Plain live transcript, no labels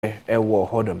ewo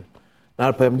hodom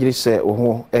na pem giri se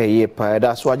wo ye pa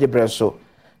da so age breso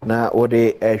na wo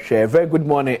de hwe very good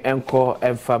morning enko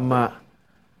emfama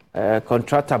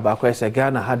contractor ba ko ese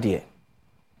Ghana ha de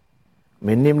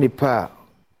menim ni pa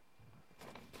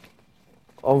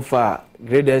onfa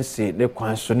gradency ne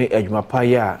kwanso ne adwuma pa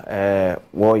ya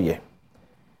wo ye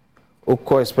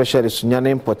ukọ especially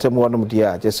sunyane importem wonum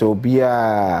dia je se obia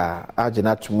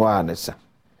agena tumo anesa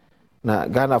na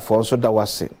Ghana for so da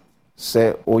WASSCE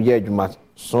se oye adwuma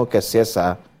so kese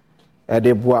sa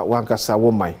de boa wankasa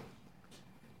wo man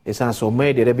esan so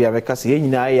mai de bia beka se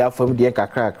nyina ya afam de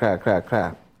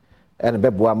kakra and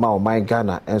beboa ma o man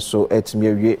Ghana enso etimi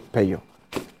awie peyo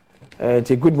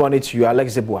good morning to you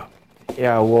Alex Boa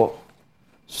ya wo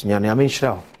sunyane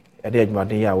amenhira de adwuma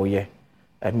den ya wo ye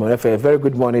and more very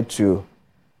good morning to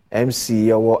MC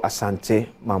Yowo Asante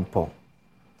Mampong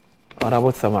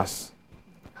Honorable Thomas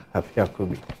Happy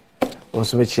Akubi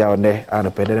also mechia one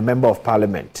and the member of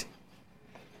parliament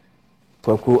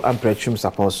Poku Amprechum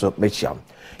Saponso mechia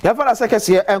ya fara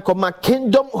sekesi enkoma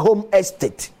Kingdom Home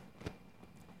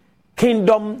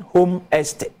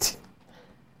Estate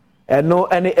no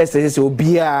any estate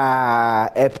obia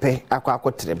epe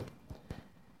akwakotrem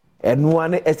eno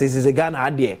ane estate Ghana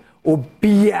ade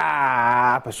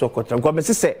obia peso kotra nko me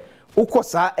se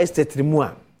ukosa estate mu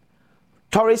a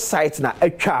tourist site na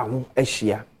atwa ho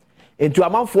ahia entu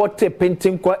amanfo te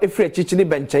painting kwa efre chichini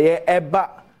bencheye eba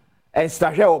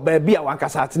enstahwe oba bia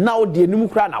wankasa ate na odi enum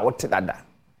kra na wote dada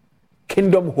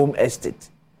Kingdom Home Estate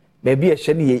baby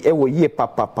ehye ne ewo yie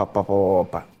papa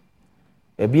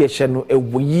baby ehye no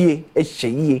ewo yie ehye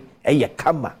yie eye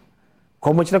kama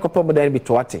komo chine kopo mo dan bi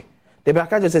to ate the back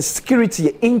just say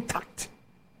security intact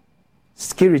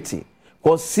security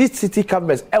cause CCTV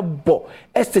cameras ebo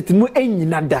estate mu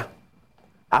enyinada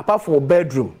apart from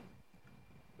bedroom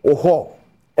hall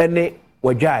ene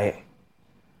wadwae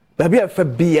baby afa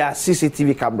bia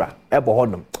CCTV camera ebo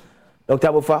honum Dr.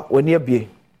 Abofa woni abie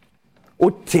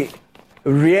ote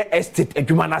real estate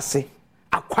adwuma nase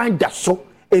akwanda so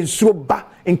ensuo ba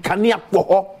nkane akpo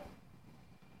ho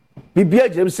bibia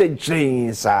jem se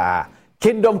jinsa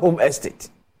Kingdom Home Estate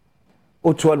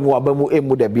otuan mu abamu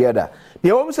emu da biada the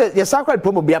home say your sacred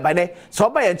promo bia ba ne so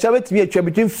ba yan chabe timi atwa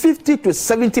between 50 to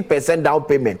 70% down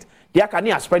payment they can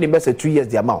need spend the best 2 years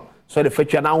the amount so the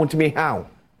feature now want me how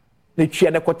the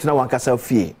twa ne kotena wankasa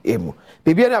fie emu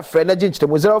bibia na friend na ginchite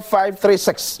mu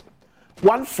 0536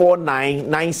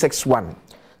 149961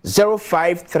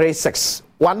 0536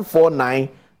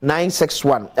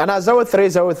 149961 and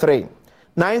 0303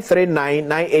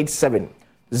 939987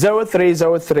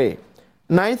 0303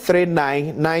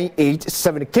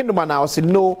 939987 Kingdom now say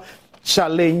no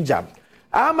challenger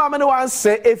ama me no wan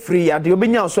say efri ya de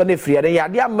obenya so na efri ya de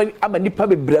amanipa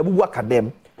bebrabu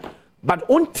akadem but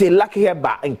until lucky here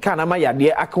ba nkana ma ya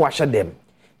de aka wahye dem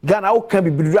Ghana o kan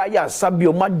bibidura ya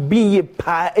sabio ma biye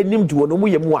pa enim de wono mu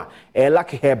yemu a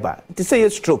lucky here ba it say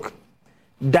stroke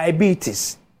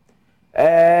diabetes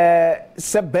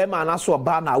se bema na so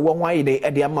ba na wo hwan ye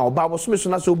de ama oba bo so me so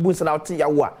na so bu na wote ya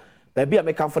wo a baby a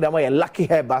make am for them a lucky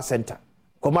hair bar center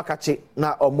komakachi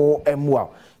na omo emua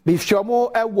be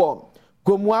fiomo ewo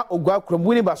gomua ogwa krom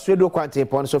wini baswedo kwante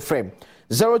pon so frame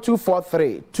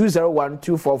 0243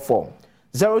 201244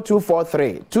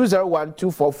 0243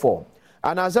 201244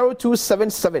 and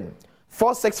 0277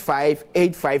 465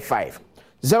 855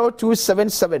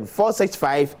 0277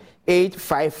 465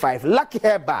 855 lucky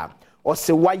hair bar or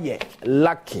se waye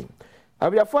lucky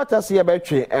abia fota se ye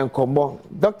betwe enkomo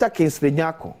Dr. Kingsley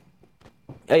Nyako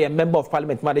a member of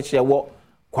parliament manager wo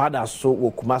kwada so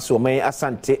wo kumase o man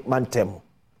asante mantem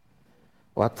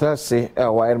watrase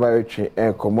wa erba wetwe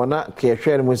enkomo na ke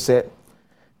hwere mu se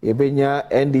yebenya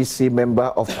NDC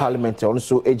member of parliament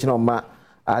also ejina ma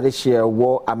adehye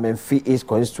wo Amenfi East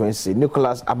constituency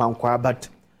Nicholas Amankwa but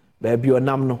baby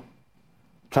onam no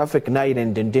traffic na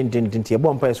yin den tie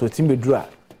bompa so timbedura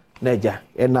na ja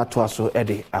na to aso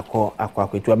ede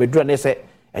akwa medura ne se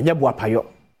enye bo apayo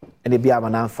ene bia ma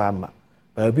na mfa ama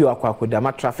baby akwa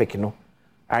dama traffic no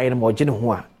ayin mo gine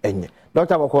ho a enye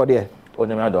Dr. Boko de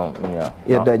Onyame adom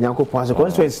ya da Nyankopon so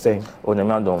constituency stay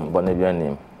Onyame adom bone bia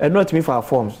nim not me for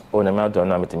forms Onyame adom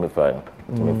na metimi fa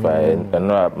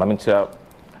eno mamintia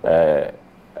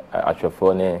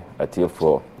atwefo ne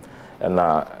atiefo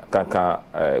na kanka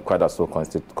kwada so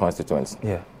constituency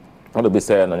yeah what be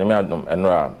say no Onyame adom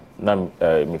eno na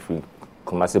me free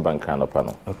Kumasi Banka no pa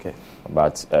no okay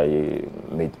but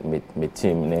me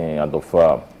team ne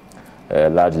adofa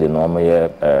largely no me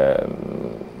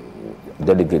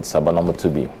delegates abanomo to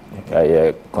be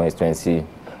constituency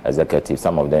executive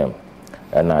some of them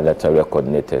and electoral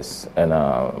coordinators and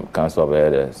council of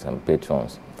elders and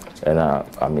patrons and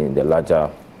I mean the larger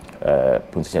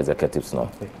politician executives no.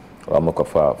 I'm looking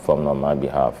for from on my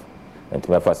behalf. And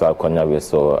to my first Konya we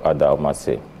so other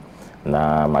say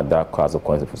na mada cause of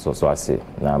consequences so I say.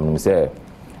 Na me say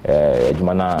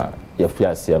adwuma na ya fi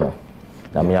ase no.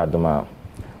 Na me adoma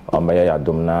o me ya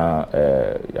adom na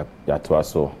ya to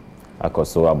aso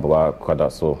akoso aboa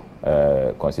kwada so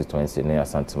constituency ne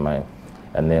Asanteman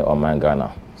and Oman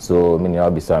Ghana. So me na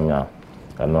obisa me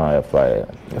I know I fire.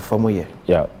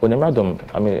 Yeah. When I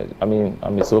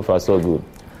mean so far so good.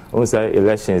 When say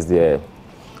elections there,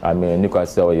 I mean you can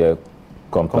say you're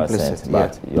complacent,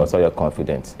 but you also you're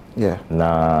confident. Yeah.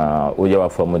 Na we are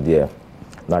from there.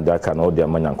 Na that can all the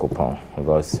money coupon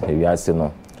because if you ask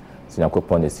no, so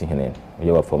coupon is here.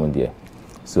 You are from there.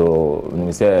 So when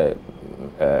we say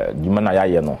you man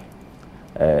ya no,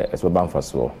 it's what bank for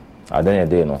so. At the end of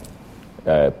the day no,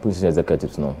 police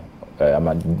executives no. I'm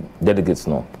a delegates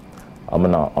no. I'm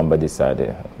not on by this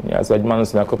side. Yeah, so man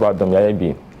say couple of them ya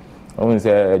be. When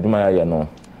say Juma ya no,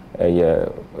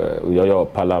 your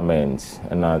parliament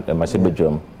and a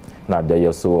machibedrum na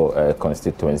there so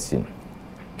constituency.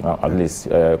 At least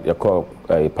you call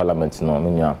parliament no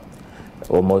mean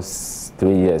almost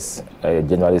 3 years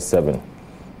January 7.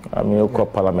 I mean you call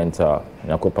parliament na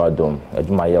couple of them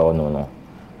Juma ya no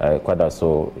kwada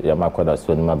so ya ma kwada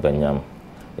so ni ma banyam.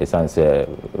 It's answer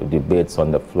debates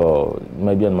on the floor.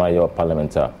 Maybe on my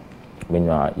parliamentar, when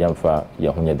you are Yamfa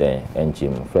Yahunede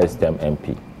NGM, first time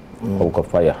MP, who could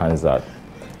fire hands out,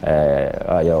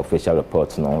 your official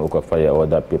reports, no, who could fire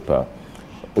other paper.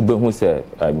 Who say,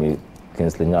 I mean,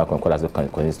 Kinsley now as a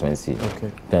constituency,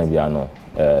 then we are no,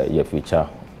 your future,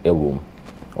 a womb,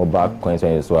 or back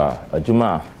constituency as well. A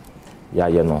Juma, ya,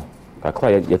 you know, I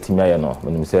cry yet to me,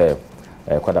 when you say,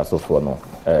 quite as so for no.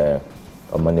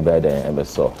 Money better and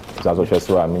so. So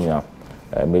just I mean,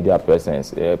 media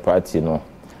presence, party no,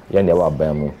 you never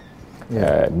buy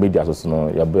media also no,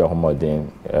 you buy homodin.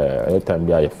 Anytime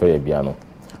you are fair piano,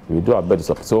 we do our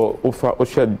best. So we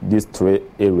share these 3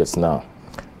 areas now.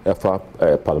 For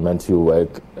parliamentary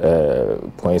work,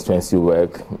 constituency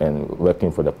work, and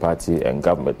working for the party and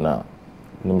government now.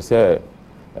 Let me say,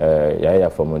 yeah,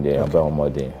 from there, buy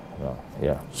homodin.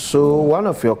 Yeah. So one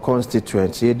of your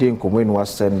constituents, you didn't come in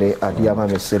was Sunday at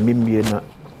Yamame Semimina.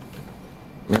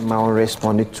 My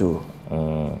responded to.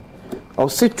 I'll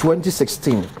say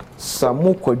 2016.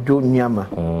 Samu Kodo Nyama.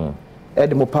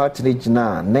 Edmo patronage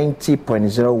now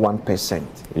 90.01%.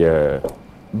 Yeah.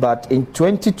 But in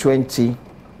 2020,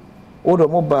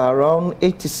 Odomoba around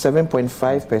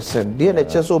 87.5%. The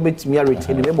NHS will be me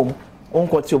retaining them on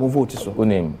what you vote so.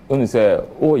 Only say,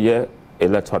 oh yeah,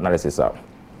 electoral analysis up.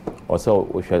 Also,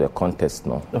 we share the contest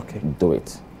no. Okay. Do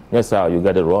it. Yes, sir, you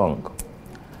got it wrong.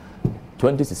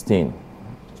 2016,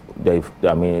 the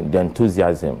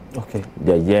enthusiasm,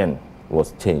 the yen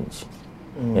was changed.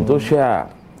 And to share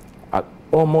at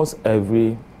almost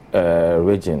every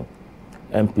region,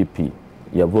 MPP,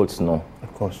 your votes no.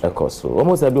 Of course. So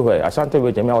almost everywhere. Ashanti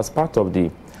region, I was part of the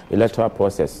electoral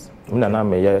process.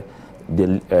 The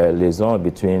liaison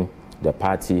between the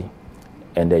party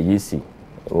and the EC.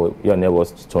 Your name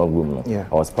was strong room. No? Yeah.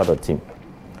 I was part of the team.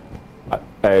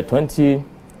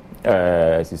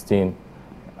 2016,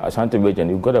 Ashanti region,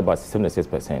 you got about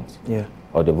 76%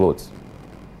 of the votes.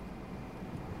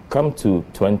 Come to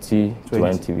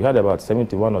 2020, we had about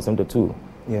 71 or 72.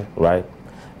 Yeah. Right?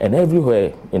 And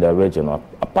everywhere in the region,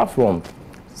 apart from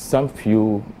some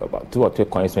few, about 2 or 3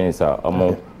 constituencies are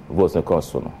among votes in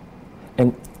Kosovo.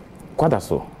 And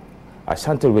Kwadaso,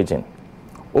 Ashanti region,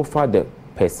 offered the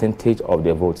percentage of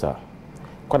the votes are.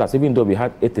 Because even though we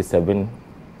had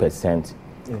 87%,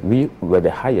 we were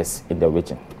the highest in the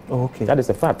region. Oh, okay. That is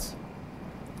a fact.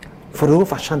 For the whole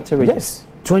of Ashanti region? Yes.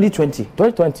 2020?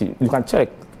 2020, you can check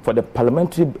for the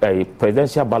parliamentary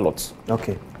presidential ballots.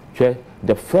 Okay. Where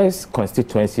the first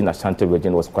constituency in Ashanti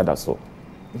region was Kwadaso.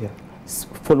 Yeah.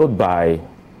 Followed by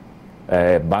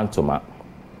Bantoma.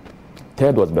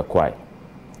 Third was Bekwai.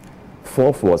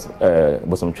 Fourth was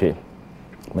Bosomtwe.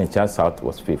 Menchia South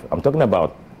was 5th. I'm talking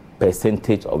about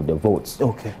percentage of the votes.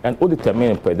 Okay. And all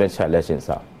determining presidential elections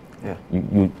are. Yeah.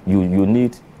 You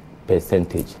need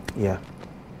percentage. Yeah.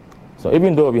 So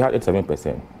even though we had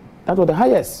 87%, that was the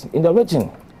highest in the region.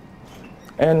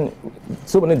 And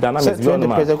so many dynamics. So the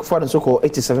president for the so-called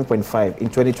 87.5 in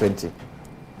 2020.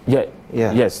 Yeah.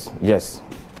 Yes.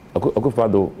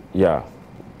 Okufado. Yeah.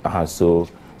 So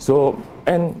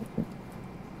and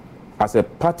as a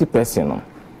party person.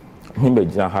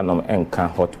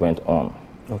 What went on.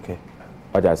 Okay.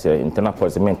 But as an internal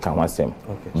policy, okay.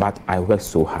 But I worked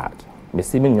so hard. We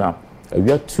see me now.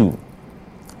 We are two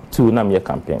na me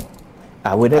campaign.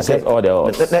 There's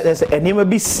a name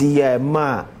be see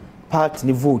ma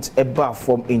party votes ever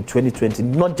form in 2020,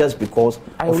 not just because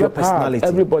of your personality.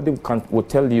 Everybody will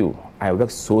tell you, I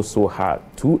work so hard.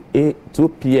 2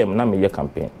 p.m. na me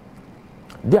campaign.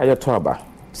 There I told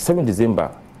 7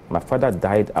 December, my father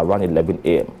died around 11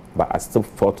 a.m., but I still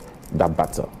fought that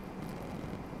battle.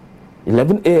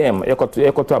 11 a.m.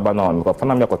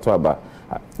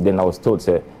 Then I was told,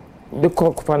 say, the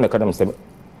find academy said,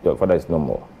 your father is no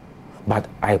more. But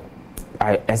I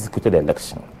executed the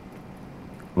election.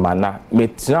 Mana, me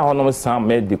now some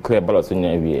made declare ballots in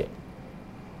every.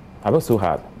 I was so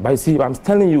hard. But you see, I'm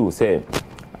telling you, say,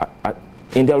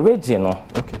 in the region,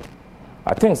 okay,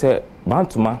 I think say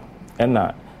Bantuma and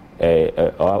I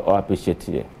appreciate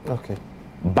it. Okay.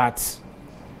 But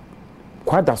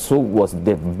Kwadaso was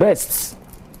the best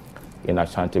in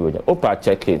Ashanti region. Opa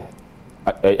checking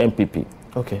MPP.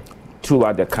 Okay.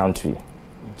 Throughout the country,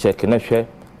 checking share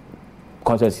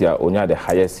constituency are only the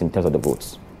highest in terms of the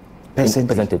votes.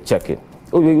 Percentage checking.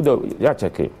 Oh, you know, yeah,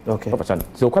 checking. Okay.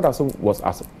 So Kwadaso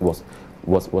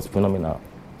was phenomenal.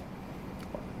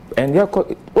 And yeah,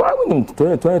 in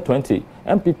 2020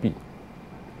 MPP.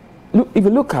 Look, if you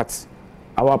look at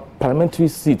our parliamentary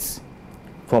seats,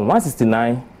 from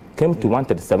 169 came to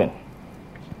 137.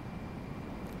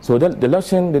 So the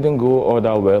election didn't go all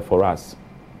that well for us.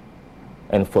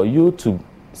 And for you to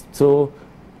still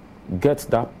get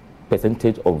that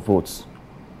percentage of votes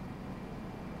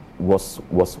was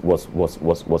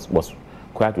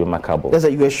quite remarkable. That's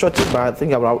you were short by I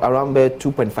think around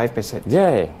 2.5%.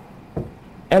 Yeah.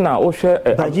 And I also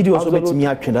but you also bet me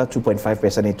up that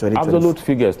 2.5% in 2020. Absolute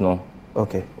figures, no.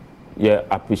 Okay. Yeah,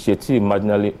 appreciative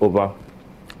marginally over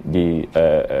the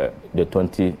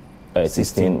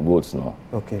 2016 votes, no.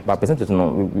 Okay. But percentage,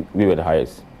 no, we were the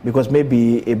highest. Because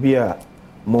maybe a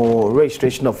more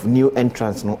registration of new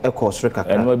entrants, no, echoes.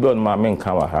 And maybe on my main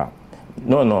camera.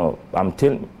 No, I'm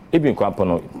telling even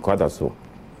Kwadaso,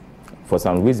 for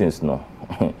some reasons, no.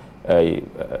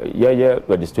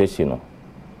 Registration, no.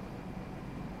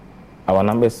 Our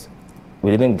numbers,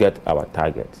 we didn't get our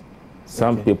target.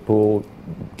 Some people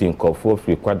didn't call for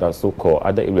free Kwadaso call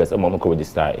other areas among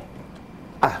register.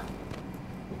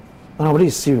 No,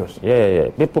 this is serious. Yeah.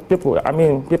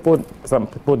 Some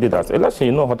people did that. Election,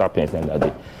 you know what happened in that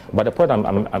day. But the point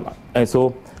and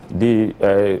so the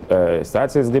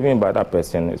statistics given by that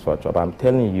person is for trouble. I'm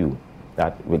telling you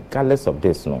that regardless of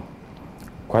this, no,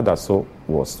 Kwadaso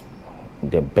was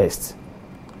the best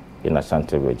in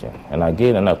Ashanti region. And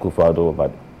again, and Akufo-Addo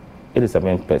over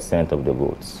 87% of the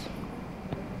votes,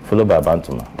 followed by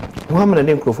Bantuma. How many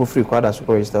name for free Kwadaso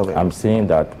register? I'm saying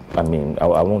that, I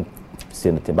won't say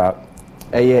anything about.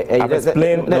 I've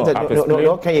explained.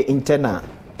 No, can you internal?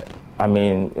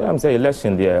 I'm saying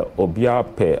election there, Obia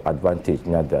pay advantage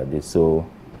near that. So,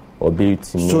 Obi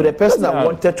to me. So the person that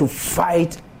wanted to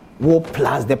fight war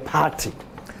plus the party.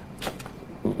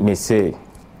 Me say,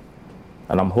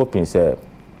 and I'm hoping, say,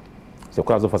 so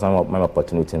because of some of my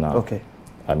opportunity now. Okay.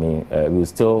 We'll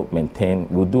still maintain.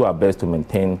 We'll do our best to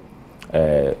maintain.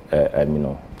 The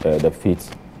feat.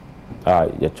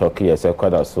 Yachoki,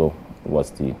 Kwadaso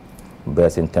was the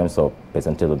best in terms of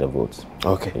percentage of the votes.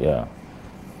 Okay. Yeah.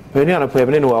 So maybe on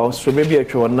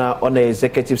the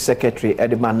executive secretary at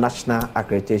the National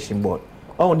Accreditation Board.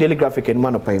 On daily graphic and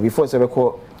man pay before several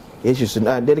call issues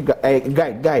daily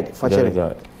guide for sharing.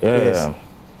 Yeah.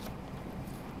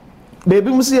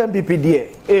 Baby must see MPP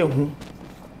there.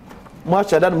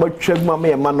 Much than much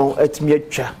mamma mano at me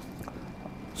cha.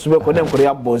 So we could them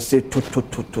Korea born say to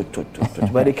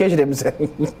by the case them say.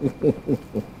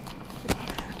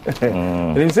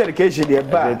 In the case they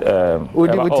bad.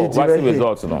 What's the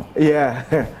results no?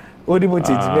 Yeah. What do you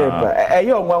a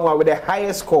young one with the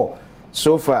highest score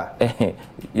so far.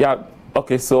 Yeah.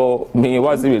 Okay, so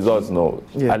what's the results no?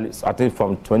 Yeah. I think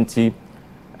from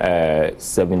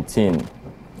 2017.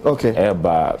 Okay.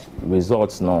 But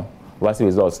results no. What's the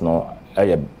results no?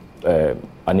 An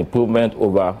improvement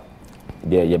over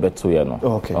the Yebeto year no.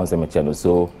 Okay.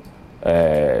 So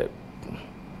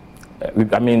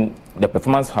the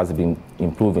performance has been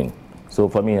improving. So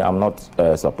for me, I'm not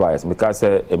surprised because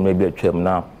maybe a term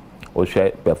now or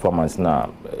share performance now,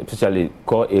 especially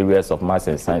core areas of maths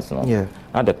and science. No? Yeah.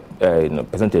 And the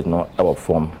percentage no our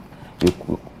form, you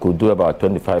could do about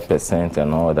 25%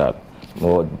 and all that.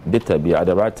 More data be at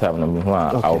the right time.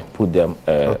 I'll put them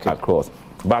across.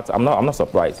 But I'm not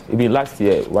surprised. Even last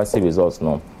year, what's the results?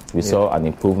 No, we saw an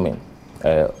improvement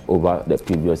over the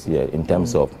previous year in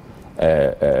terms of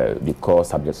the core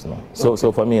subjects. No, so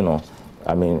for me, no,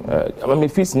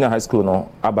 if it's in high school, no,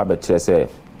 I say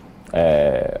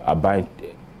I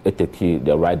take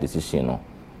the right decision. No,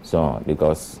 so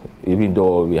because even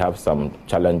though we have some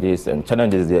challenges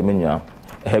there,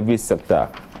 heavy sector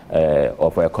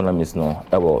of our economies no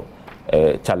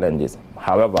challenges.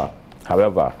 However,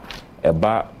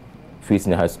 about free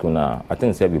senior high school now, I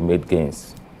think we made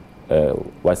gains.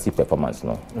 WASSCE performance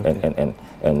no, okay.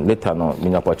 and later no,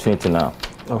 in opportunity now,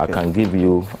 okay. I can give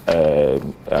you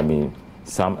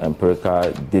some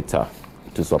empirical data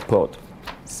to support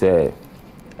say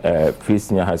free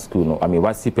senior high school no,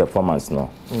 WASSCE performance no,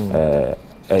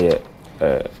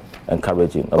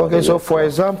 encouraging. Okay, so for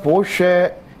example,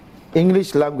 share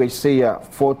English language say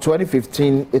for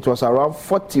 2015 it was around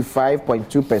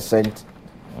 45.2%,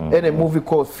 and a movie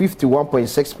called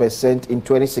 51.6% in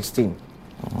 2016.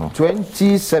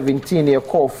 2017 year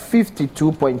call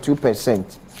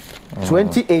 52.2%.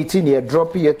 2018 year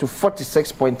drop year to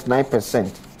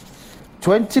 46.9%.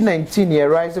 2019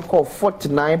 year rise call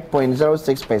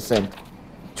 49.06%.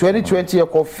 2020 year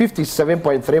call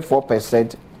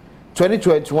 57.34%.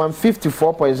 2021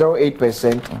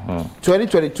 54.08%.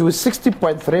 2022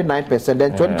 60.39%.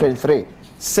 Then 2023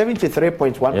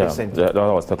 73.1%. That's what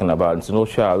I was talking about. So no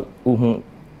shall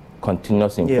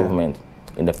continuous improvement.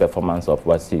 In the performance of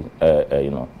WASSCE,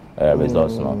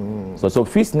 results, no. So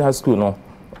free senior school, no.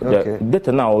 The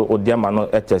data now, or the no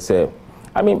HSA.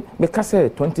 Because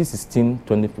 2016,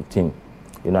 2015,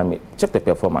 check the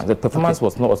performance. The performance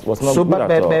was not so good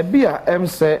at all. Maybe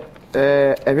say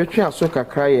everything so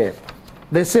cry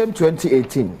the same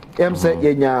 2018. Say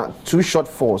yenya 2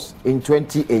 shortfalls in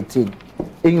 2018,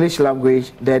 English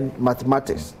language then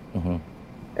mathematics.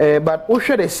 But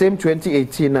also the same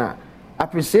 2018 now.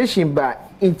 Appreciation by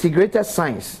integrated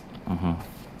science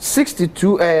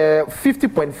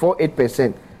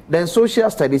 50.48%, then social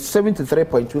studies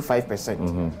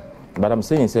 73.25%. But I'm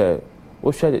saying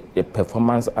we share the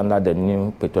performance under the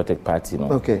new patriotic party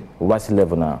okay, what's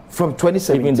level now from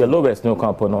 2017 even the lowest new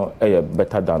component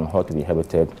better than what we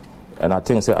inherited, and I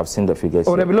think I've seen the figures.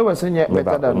 The lowest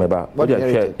better than what you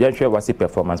inherited. Share WASSCE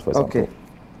performance for example.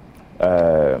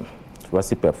 Okay.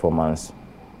 WASSCE performance.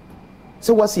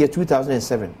 So what's year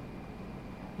 2007?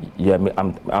 Yeah,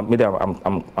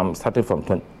 I'm starting from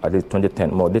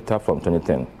 2010. More data from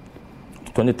 2010.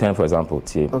 2010, for example,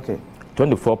 okay.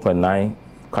 24.9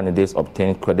 candidates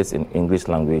obtained credits in English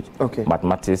language, okay,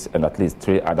 mathematics, and at least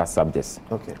 3 other subjects.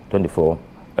 Okay.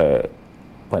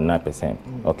 24.9%.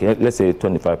 Okay, let's say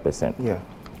 25%. Yeah.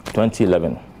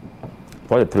 2011,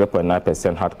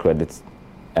 43.9% had credits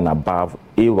and above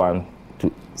A1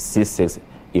 to C6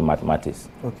 in mathematics.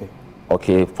 Okay.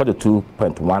 Okay,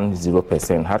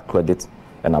 42.10% had credit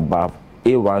and above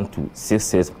A1 to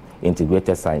C6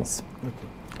 integrated science. Okay.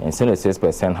 And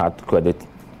 76% had credit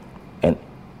and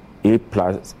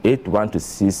A1 to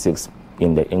C6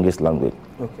 in the English language.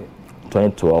 Okay.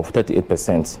 2012,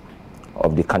 38%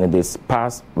 of the candidates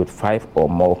passed with 5 or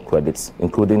more credits,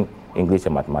 including English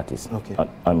and mathematics. Okay.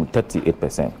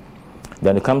 38%.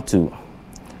 Then it comes to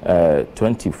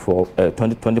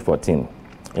 2014,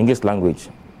 English language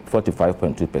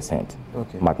 45.2%,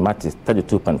 okay, mathematics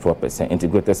 32.4%,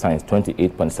 integrated science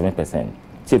 28.7%.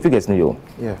 See, figures new.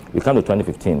 Yeah. We come to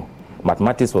 2015.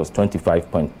 Mathematics was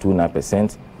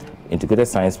 25.29%, integrated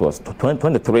science was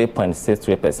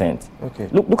 23.63%. Okay.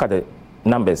 Look at the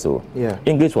numbers. So yeah.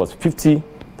 English was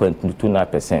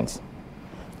 50.29%.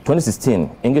 2016,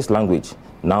 English language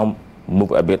now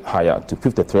move a bit higher to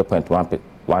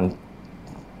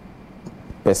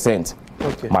 53.1%.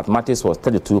 Okay. Mathematics was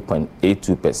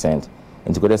 32.82%.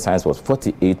 Integrated science was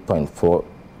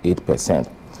 48.48%.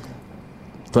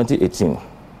 2018,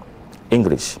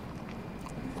 English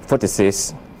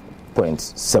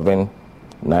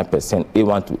 46.79%.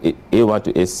 A1 to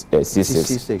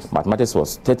C6. Mathematics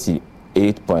was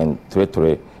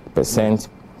 38.33%.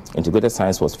 Integrated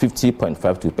science was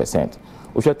 50.52%.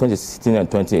 Which 2016 and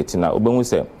 2018 now, we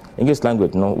say English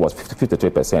language was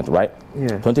 53%, right? Yeah.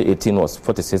 2018 was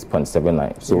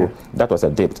 46.79. So yeah, that was a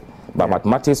dip. But yeah,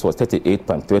 mathematics was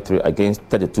 38.33 against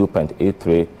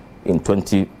 32.83 in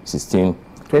 2016.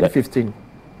 2015.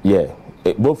 Yeah.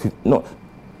 Both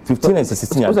 15 and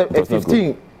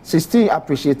 16. 16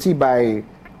 appreciated by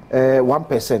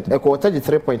 1%, equal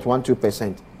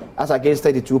 33.12%, as against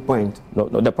 32 point. No,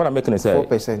 the point I'm making is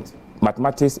 4%.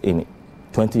 Mathematics in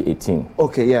 2018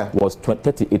 was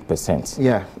 38%.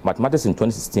 Yeah. Mathematics in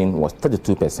 2016 was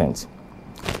 32%.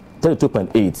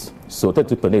 32.8. So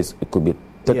 32.8 it could be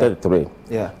 33.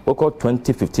 Yeah. Local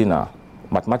 2015 now,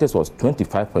 mathematics was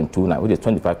 25.29, which is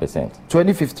 25%.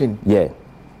 2015. Yeah.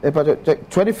 But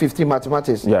 2015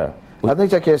 mathematics. Yeah. I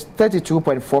think it is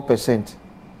 32.4%.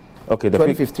 Okay.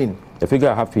 2015. The figure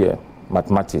I have here,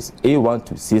 mathematics A1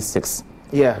 to C6,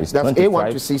 Yeah, that's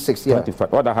A1 to C6. Yeah.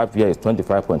 25. What I have here is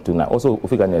 25.29. Also,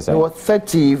 if you can it was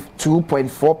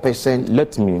 32.4%.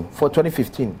 Let me for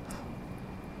 2015.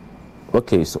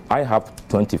 Okay, so I have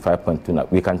 25.29.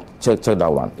 We can check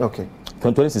that one. Okay.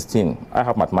 From 2016, I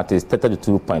have mathematics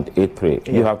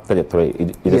 32.83. You have 33.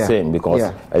 It's the same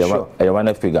because a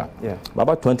one figure. Yeah. But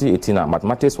about 2018,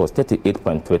 mathematics was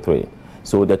 38.33.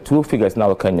 So the two figures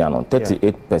now Kenya on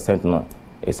 38% now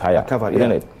is higher,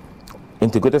 isn't it?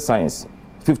 Integrated science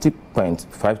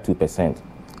 50.52%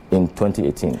 in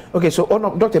 2018. Okay, so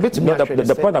Dr.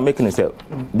 The point I'm making is that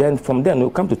then from then we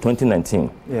come to 2019.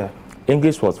 Yeah.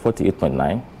 English was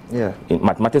 48.9. Yeah.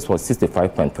 Mathematics was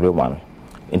 65.31.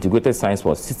 Integrated science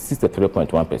was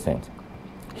 63.1%.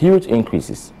 Huge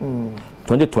increases.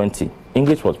 2020,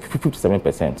 English was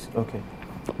 57%. Okay.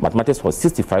 Mathematics was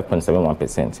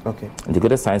 65.71%. Okay.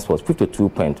 Integrated science was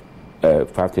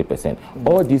 52.53%.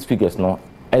 All these figures now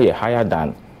are higher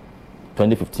than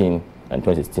 2015 and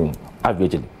 2016,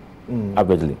 averagely.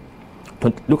 Averagely.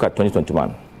 Look at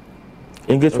 2021.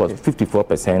 English was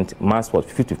 54%, maths was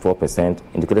 54%,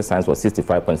 integrated science was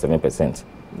 65.7%.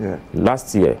 Yeah.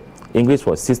 Last year, English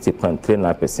was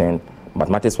 60.39%,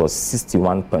 mathematics was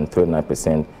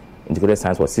 61.39%, integrated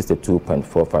science was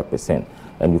 62.45%.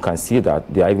 And you can see that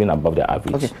they are even above the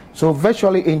average. Okay, so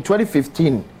virtually in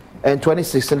 2015 and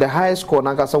 2016, the highest score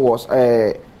Nankasa was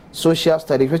social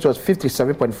studies, which was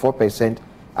 57.4%,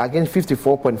 against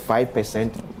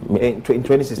 54.5% in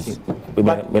 2016.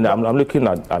 I'm looking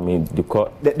at,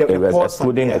 the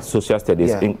excluding social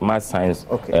studies, in math, science,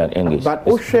 and English. But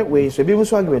way, so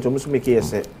people's argument almost make it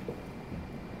say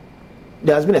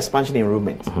there has been expansion in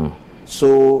enrollment.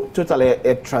 So totally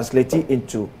translating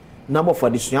into number for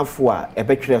this young for a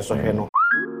better so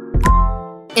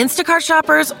Instacart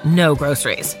shoppers know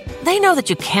groceries. They know that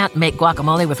you can't make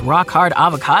guacamole with rock-hard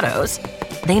avocados.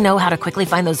 They know how to quickly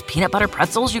find those peanut butter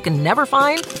pretzels you can never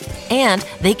find. And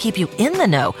they keep you in the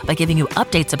know by giving you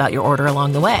updates about your order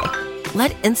along the way.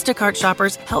 Let Instacart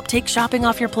shoppers help take shopping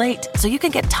off your plate so you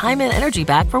can get time and energy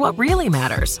back for what really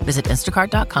matters. Visit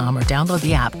instacart.com or download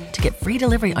the app to get free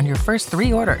delivery on your first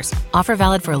 3 orders. Offer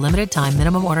valid for a limited time.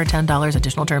 Minimum order $10.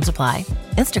 Additional terms apply.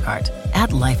 Instacart.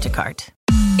 Add life to cart.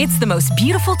 It's the most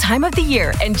beautiful time of the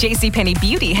year, and JCPenney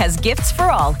Beauty has gifts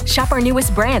for all. Shop our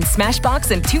newest brands,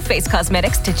 Smashbox and Too Faced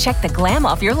Cosmetics, to check the glam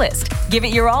off your list. Give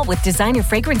it your all with designer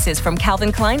fragrances from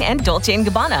Calvin Klein and Dolce &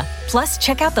 Gabbana. Plus,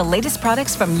 check out the latest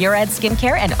products from Murad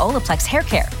Skincare and Olaplex Hair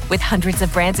Care. With hundreds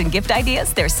of brands and gift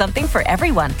ideas, there's something for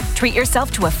everyone. Treat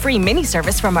yourself to a free mini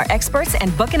service from our experts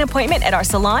and book an appointment at our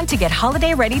salon to get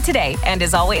holiday ready today. And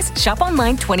as always, shop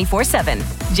online 24/7.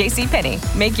 JCPenney,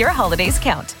 make your holidays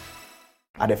count.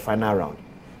 At the final round.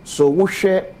 So we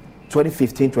share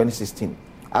 2015, 2016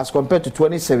 as compared to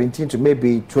 2017 to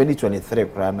maybe 2023.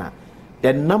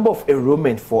 The number of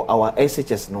enrollment for our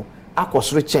SHS no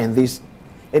across rich and this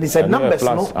it is a numbers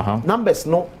numbers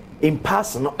no in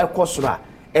pass no ekosura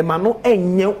emano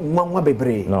enye nwanwa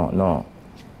bebre. No.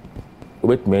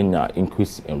 With many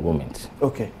increase enrollment.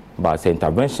 Okay. But the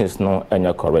interventions no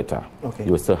enye corrector. Okay.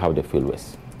 You will still have the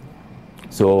failures.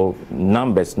 So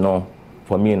numbers no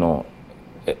for me no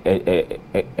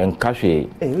and cash.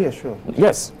 Yeah, sure.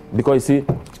 Yes, because you see,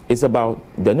 it's about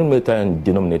the numerator and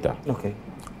denominator. Okay.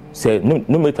 Say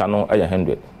numerator no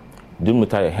 100,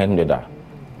 denominator 100.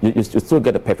 You still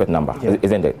get a perfect number,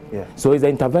 isn't it? Yeah. So it's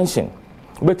an intervention.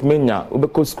 But menya,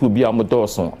 we school be a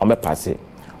motorson, or me pass it.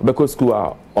 We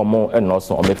school or more and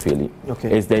also or me fail it.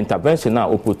 Okay. It's the intervention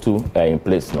now we put in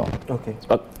place now. Okay.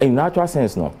 But in natural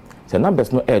sense, no, the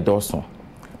numbers no air dorsum.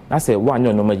 I say one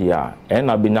year no more year,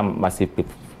 and I'll be now massive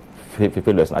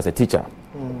failures as a teacher.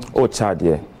 Oh, child,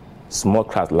 yeah, small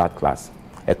class, large class,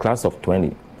 a class of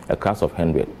 20, a class of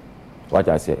 100. What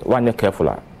I say, 1 year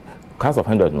careful, class of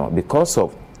 100 no, because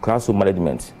of classroom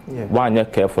management. 1 year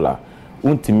careful,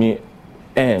 me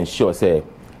ensure say,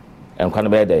 and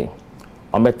can be day.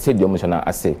 I'm going to take the omission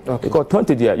I say because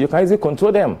 20 years you can easily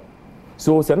control them.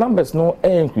 So the numbers no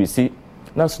increase.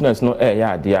 Now students know,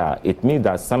 it means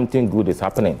that something good is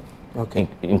happening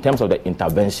in terms of the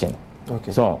intervention.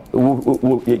 Okay. So,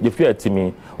 if you are to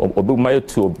me, or be my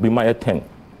 2, or be my 10.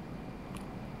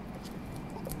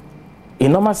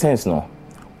 In normal sense, no.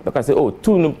 Like I say,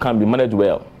 2 can be managed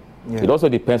well. It also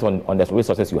depends on the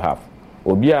resources you have.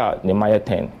 Obia, the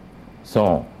 10.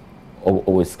 So,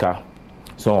 or scar.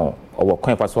 So, or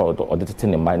coin password or the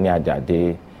thing in my near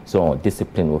day. So,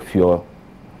 discipline or fear.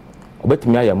 But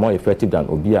me are more effective than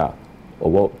Obia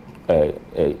or a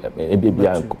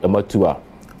Matua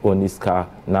or Niska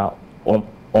now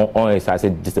on as I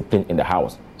said discipline in the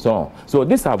house. So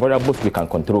these are variables we can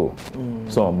control.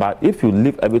 So but if you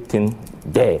leave everything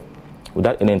there,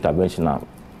 without any intervention now,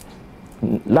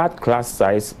 large class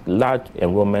size, large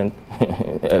enrollment,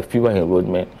 fewer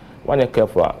enrollment. When you care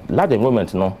for large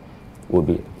enrollment,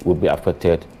 will be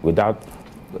affected without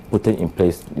putting in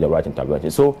place the right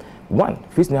intervention. So, one,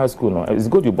 Fee Senior High School, it's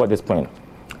good you brought this point.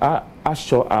 I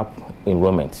show up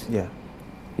enrollment. Yeah.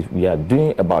 We are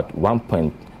doing about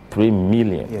 1.3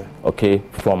 million, okay,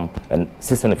 from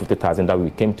 650,000 that we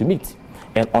came to meet.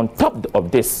 And on top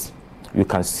of this, you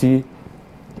can see,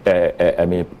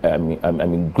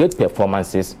 great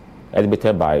performances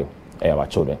exhibited by our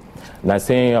children. Now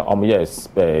saying, yes,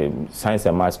 science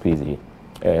and math quiz,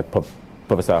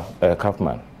 Professor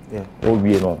Kaufman. Yeah. Oh,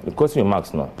 we know the question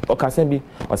marks no. Okay,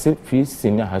 I say Fee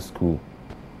Senior High School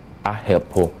are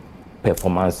helpful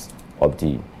performance of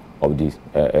the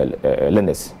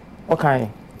learners. Okay,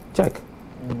 check.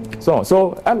 So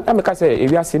I'm say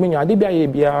if you are seeing you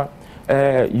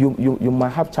might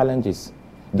have challenges.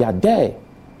 They are there.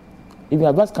 In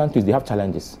advanced countries, they have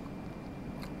challenges.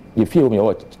 You feel me?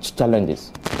 What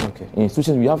challenges? Okay. In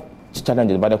institutions, we have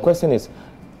challenges, but the question is,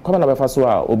 come on,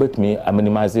 obey me. I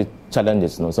minimize the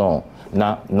challenges. No, so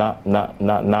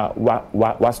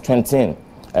what strengthen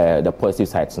the positive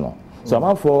sides. No. So I'm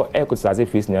out for criticize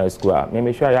Fee Senior School.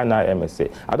 Make sure I know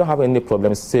MSA. I don't have any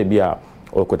problems say be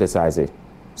or criticize it.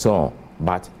 So,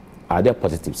 but are there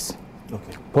positives?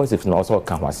 Okay. Positives no also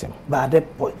can was him. But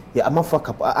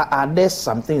are there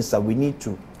some things that we need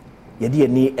to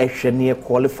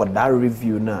qualify for that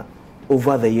review now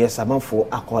over the years? I'm for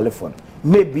a qualify.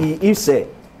 Maybe if say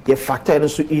the factor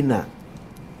in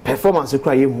performance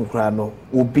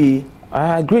will be.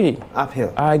 I agree.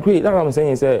 Uphill. I agree. That's what I'm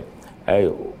saying is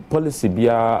policy be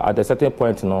at a certain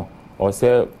point, or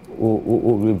say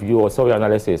review or so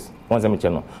analysis. Once I'm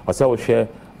channel, or say we share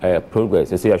progress.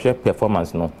 They say I share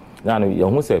performance. Now you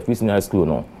who say Fee Senior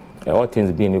School all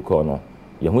things being equal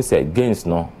you who say gains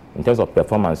in terms of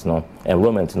performance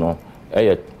enrollment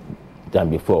than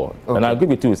before. Okay. And I agree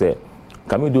with you. Say,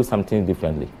 can we do something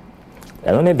differently?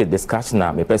 And only the discussion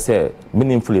now, maybe say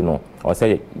meaningfully or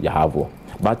say you have,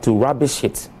 but to rubbish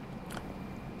it,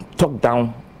 talk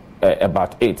down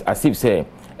about it as if say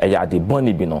the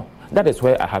bunny that is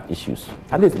where I have issues.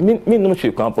 At least me no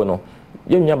should come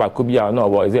you remember could be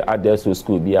no is it at their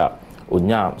school be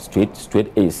onya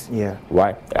straight A's. Yeah.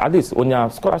 Right? At least onya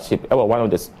scholarship ever one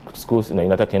of the schools in the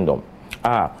United Kingdom.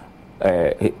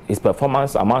 His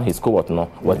performance among his cohort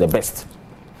was the best.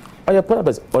 Or a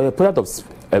product of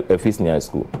Fee Senior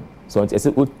School. So it's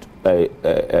a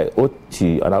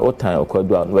OT and an time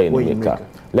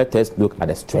let us look at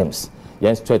the strengths.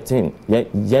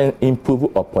 Improve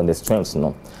upon the strengths.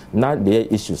 Not their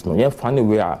issues. Find a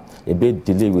way a bit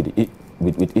delay with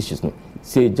issues.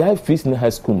 Say, Fee Senior High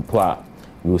School,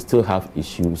 we will still have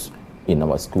issues in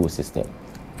our school system.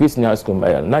 Fee Senior High School,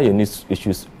 now you need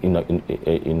issues in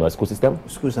our school system.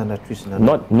 Schools and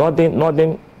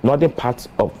northern parts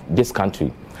of this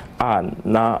country are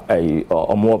now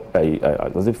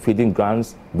feeding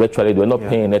grants virtually. They are not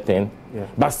paying anything,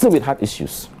 but still we had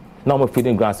issues. Now we're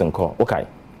feeding grants and call. Okay,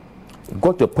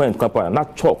 got to a point,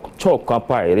 not chalk,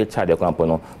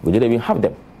 we didn't even have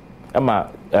them.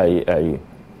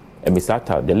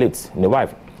 Misata, the late, the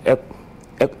wife,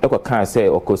 can't say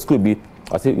or school be.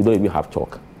 I say you don't even have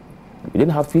chalk. We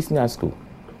didn't have Fee Senior School,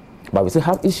 but we still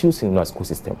have issues in our school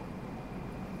system.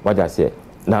 What I say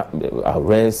now,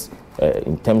 arrests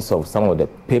in terms of some of the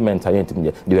payments,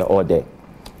 they were all there.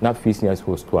 Now Fee Senior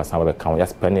School has some account,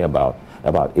 just spending about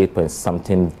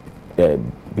 8.something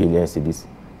billion cedis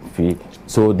fee.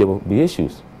 So there will be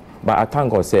issues. But I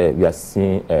thank God say we are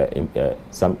seeing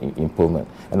some improvement.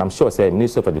 And I'm sure say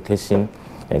Ministry of Education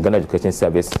and Ghana Education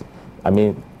Service, I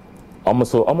mean,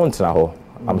 almost now,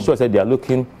 I'm sure say they are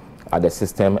looking at the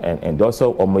system and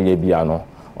also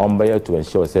to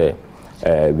ensure say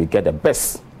we get the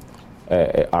best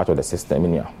out of the system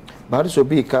in here. But this will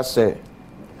be because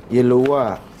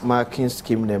yellow marking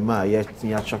scheme nema yet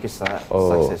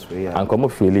successful. And come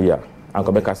failure and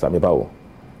come back as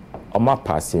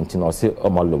passing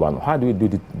how do we do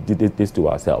this to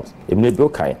ourselves? It may be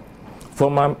okay.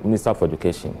 Former Minister for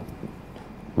Education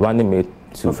running mate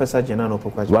to Professor Jenano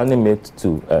Pokwaji running mate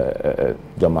to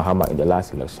John Mahama in the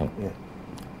last election. Yeah.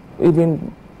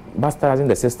 Even bastardizing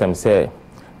the system say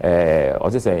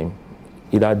also saying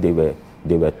either they were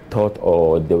taught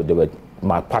or they were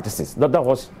malpractices. That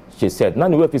was she said. Now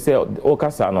if you say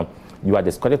you are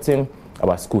discrediting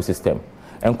our school system.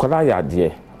 And Kolaya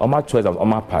dear, my choice of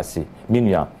my passy,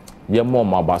 meaning ye more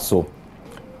mabaso.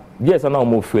 Yes, I know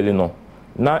more feeling no.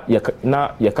 Now you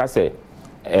can say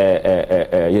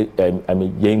I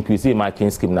mean you increase my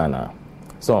king scheme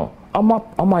So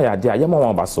my idea, ye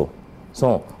more mabaso.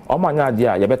 So my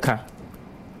idea, ye beka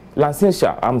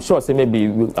Lancashire, I'm sure say maybe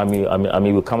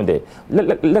we'll come there.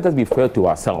 Let us be fair to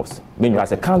ourselves. When you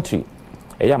as a country,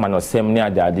 a man or same near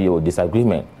the idea or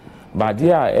disagreement. But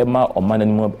dear Emma or man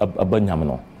anymore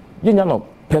abanyamino. You know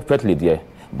perfectly dear.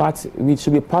 But we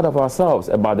should be proud of ourselves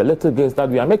about the little gains that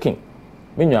we are making.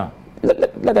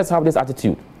 Let us have this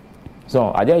attitude.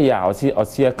 So I dare I'll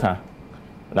see a car.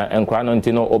 And cry on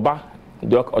Tino Oba,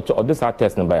 or this are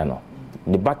test no.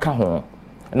 The back home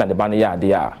and the banner yard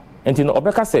they are. And you know,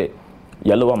 Obeka say,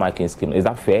 yellow marking scheme. Is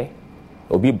that fair?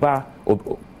 Obi bad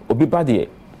there.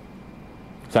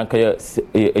 Shankaya,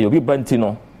 you'll be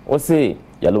bantino, or say,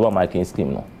 yellow marking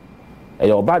scheme. No, a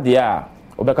your bad there,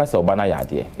 Obeka say, Obana yard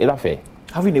there. Is that fair?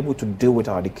 Have we been able to deal with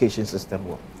our education system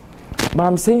well? But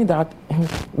I'm saying that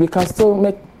we can still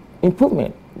make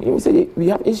improvement. You say we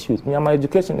have issues. Me and my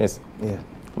education is,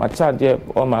 my child there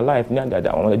all my life, on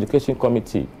the education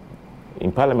committee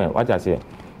in Parliament. What I say?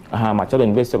 My child in the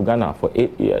University of Ghana for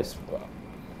 8 years.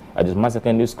 I just my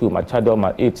secondary school. My child on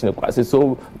my 18 classes.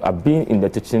 So I've been in the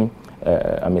teaching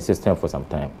system for some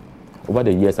time. Over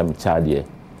the years I'm a child here,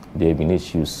 there have been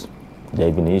issues.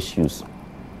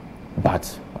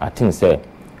 But I think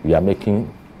we are making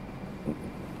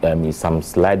some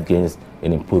slight gains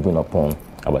in improving upon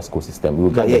our school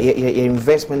system. Your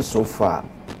investment so far,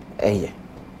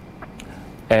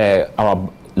 our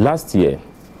last year.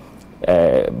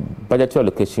 Budgetary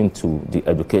allocation to the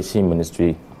Education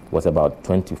Ministry was about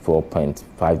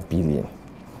 24.5 billion,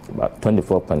 about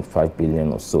 24.5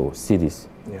 billion or so cedis.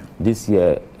 This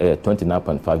year,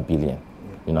 29.5 billion.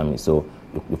 You know what I mean? So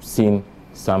we've seen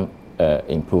some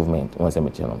improvement.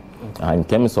 In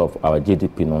terms of our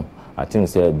GDP, I think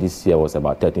this year was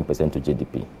about 13% to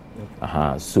GDP.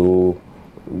 So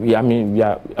we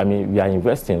are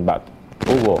investing, but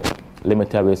overall.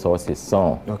 Limited resources,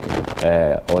 so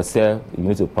also you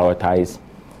need to prioritize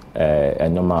a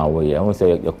normal way. I won't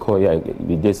say your core.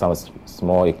 We did some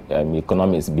small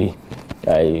economics,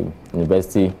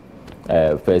 university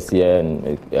first year,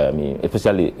 and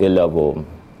especially A-level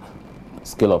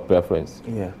scale of preference.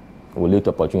 We lead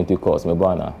to opportunity cost,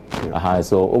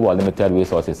 so over limited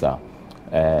resources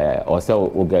also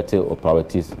we'll get to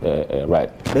priorities right.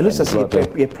 The looks as your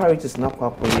priorities now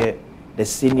quite the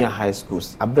senior high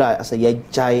schools. Abra as a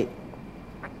the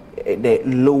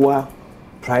lower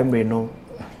primary no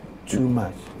too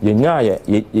much. I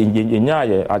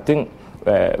think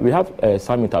we have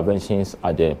some interventions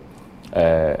at the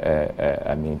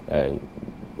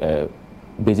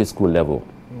basic school level.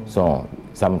 So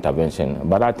some intervention,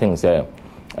 but I think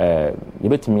you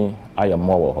bet me I am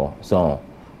more. So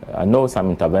I know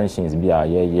some interventions be a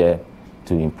year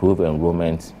to improve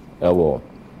enrollment.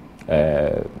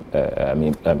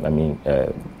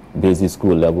 Basic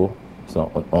school level,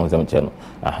 so on some channel.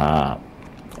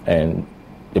 And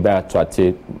the better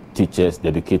teachers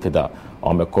dedicated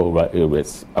on the core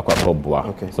areas.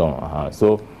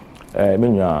 So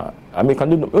can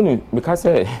do only because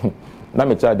now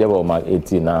my child there my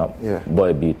 18 now.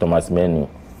 Boy be Thomas Menu.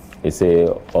 It's a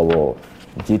our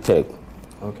GTech.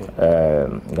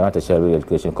 Ghana Tertiary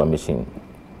Education Commission.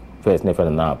 First never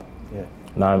nap.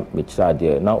 Now my child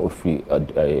there now free a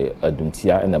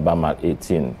duntia and about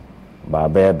 18 by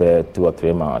 2 or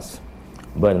 3 months,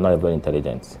 but not very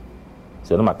intelligent.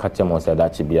 So no, my catch him on said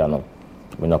that she be an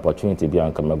opportunity be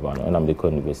on Cameroon and I'm the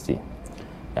university.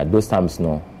 At those times,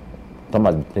 no,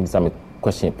 Thomas bring some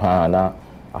question. I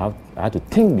had to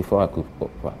think before I could.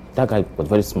 That guy was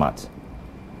very smart,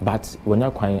 but when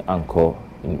you're quite uncle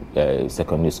in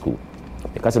secondary school,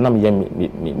 because I'm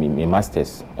my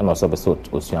masters and also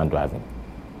ocean driving.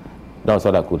 That was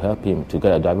all that could help him to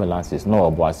get a driving license.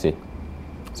 No WASSCE.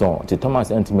 So to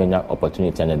Thomas and to me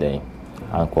opportunity and day.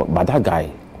 But that guy,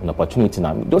 an opportunity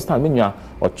now. Those times when you are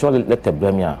or Charlie let the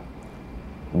blame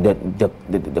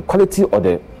the quality of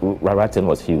the writing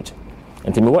was huge.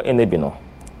 And to me what in Ebino,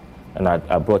 and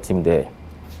I brought him there.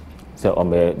 So I'm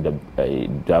the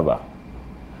driver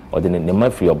or the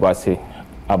Murphy or WASSCE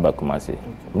Abakumasi.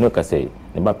 You know can say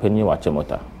never penny watch a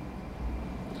motor.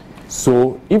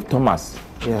 So if Thomas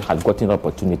had gotten an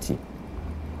opportunity,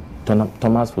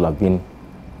 Thomas will have been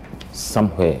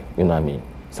somewhere, you know what I mean?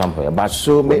 Somewhere. But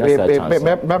so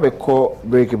maybe call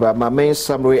break about my main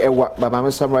summary my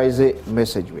summarize the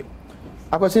message with.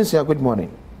 I was saying good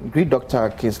morning. Greet Dr.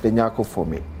 Kingsley Nyako for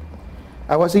me.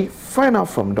 I was find out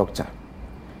from doctor.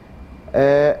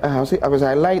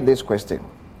 I like this question.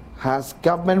 Has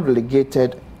government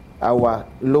relegated our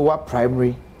lower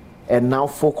primary and now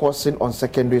focusing on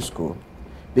secondary school?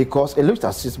 Because it looks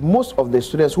as if most of the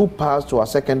students who pass to our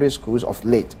secondary schools of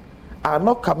late are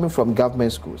not coming from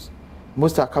government schools.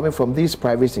 Most are coming from these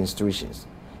private institutions.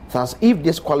 Thus, if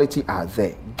this quality are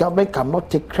there, government cannot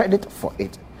take credit for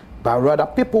it, but rather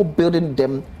people building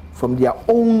them from their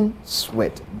own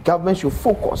sweat. Government should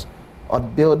focus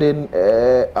on building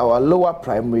our lower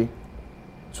primary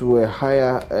to a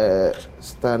higher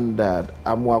standard.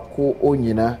 Amwako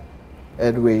Onyina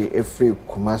Edway Efri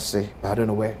Kumase. I don't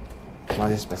know where.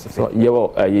 Kumase specific. So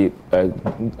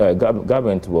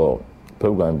government will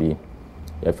program be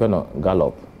a fellow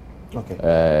Gallop.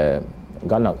 Okay.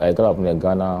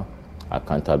 Ghana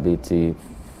Accountability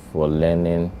for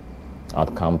Learning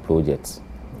Outcome Projects.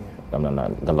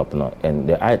 Gallop no, and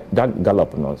that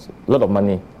Gallop no, a lot of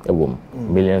money,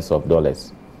 millions of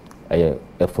dollars.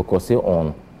 Focusing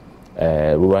on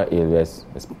rural areas,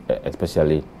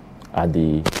 especially at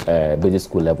the basic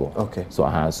school level. Okay. So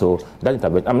that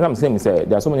intervention. I'm saying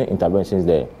there are so many interventions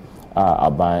there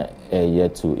are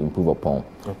yet to improve upon.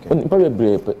 Okay.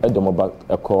 Probably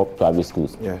a call private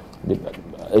schools. Yeah.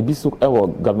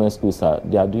 Government schools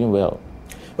they are doing well.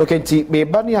 Okay, me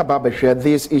Bani Ababa share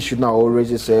this issue now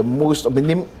already say most of the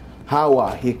name how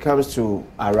he comes to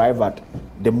arrive at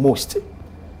the most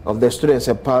of the students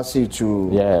are passing to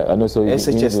and also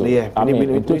SHS there. I mean,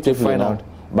 it took find out.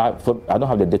 But I don't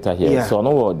have the data here, so I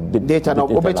know what the data now.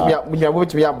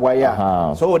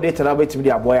 So data now bet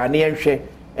me boy and enhwe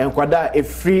enkwada a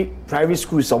free private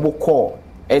schools are call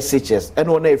SHS and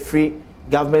one a free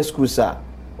government schools are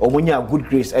omunya good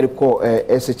grace and call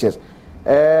SHS.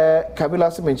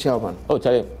 Kabila Semen Chairman. Oh,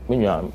 Charlie,